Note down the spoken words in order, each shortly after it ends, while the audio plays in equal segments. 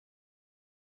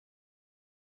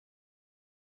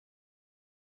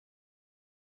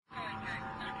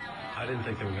I didn't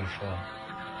think they were going to fall.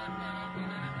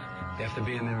 After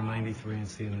being there in '93 and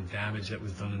seeing the damage that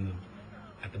was done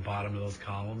at the bottom of those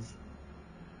columns,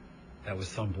 that was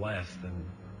some blast, and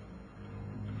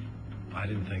I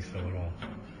didn't think so at all.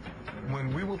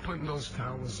 When we were putting those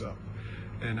towers up,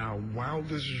 in our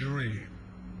wildest dream,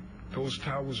 those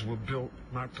towers were built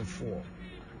not to fall.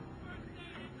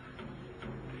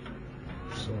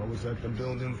 So I was at the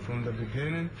building from the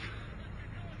beginning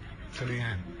to the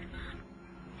end.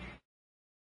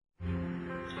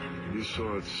 You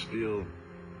saw it steel,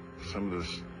 some of the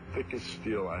thickest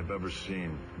steel I've ever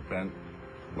seen, bent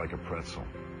like a pretzel.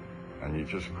 And you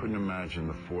just couldn't imagine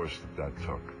the force that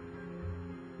took.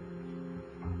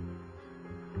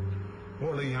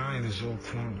 Well, the iron is all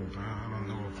crumbled. I don't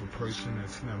know if a person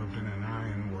that's never been an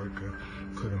iron worker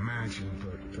could imagine,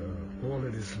 but all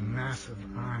of this massive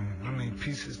iron, I mean,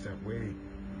 pieces that weigh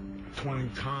 20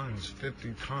 tons,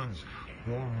 50 tons,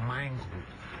 all mangled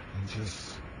and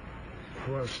just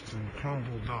crushed and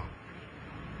crumbled up.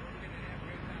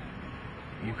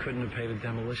 You couldn't have paid a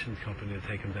demolition company to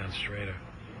take them down straighter.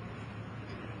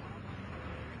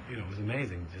 You know, it was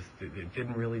amazing. Just it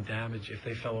didn't really damage. If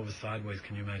they fell over sideways,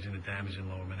 can you imagine the damage in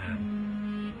Lower Manhattan?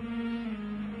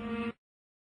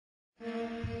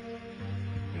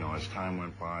 You know, as time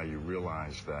went by, you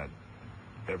realized that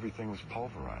everything was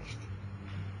pulverized.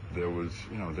 There was,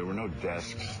 you know, there were no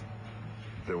desks.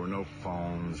 There were no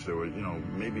phones. There were, you know,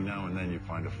 maybe now and then you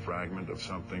find a fragment of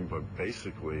something, but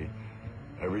basically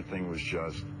everything was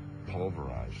just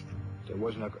pulverized. There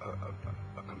wasn't a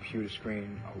computer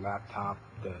screen, a laptop.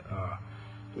 There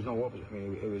was no office. I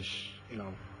mean, it was, you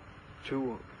know,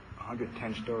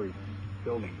 110-story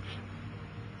buildings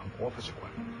of office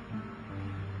equipment.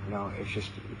 You know, it's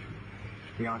just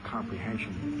beyond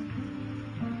comprehension.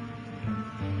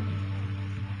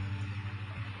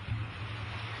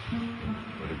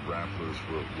 Where the grapplers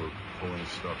were pulling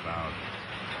stuff out,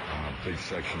 big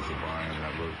sections of iron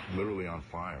that were literally on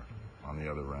fire on the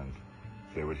other end.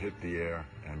 They would hit the air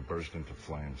and burst into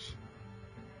flames,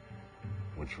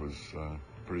 which was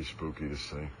pretty spooky to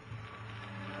see.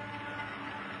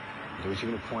 There was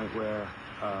even a point where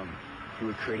you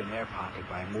would create an air pocket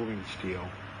by moving steel,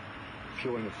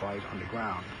 fueling the fires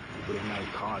underground. It would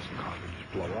ignite cars, and cars would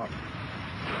just blow up.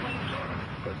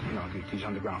 But, you know, these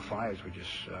underground fires were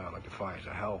just like the fires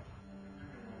of hell.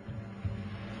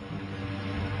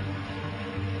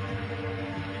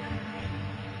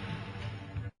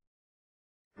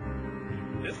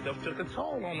 This stuff took a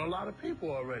toll on a lot of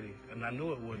people already, and I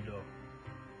knew it would, though.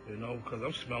 You know, because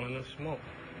I'm smelling the smoke.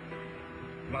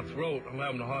 My throat, I'm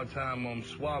having a hard time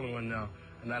swallowing now,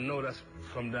 and I know that's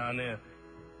from down there.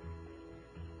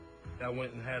 I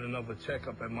went and had another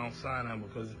checkup at Mount Sinai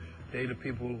because they the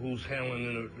people who's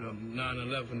handling the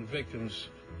 9/11 victims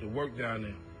that work down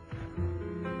there.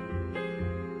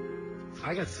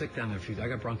 I got sick down there I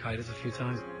got bronchitis a few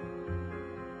times.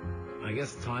 I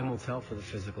guess time will tell for the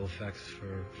physical effects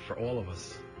for all of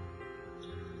us.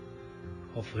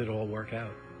 Hopefully it'll all work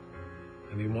out.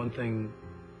 I mean, one thing,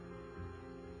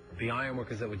 the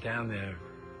ironworkers that were down there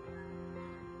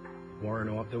weren't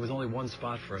off. There was only one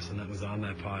spot for us, and that was on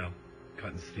that pile,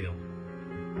 cutting steel.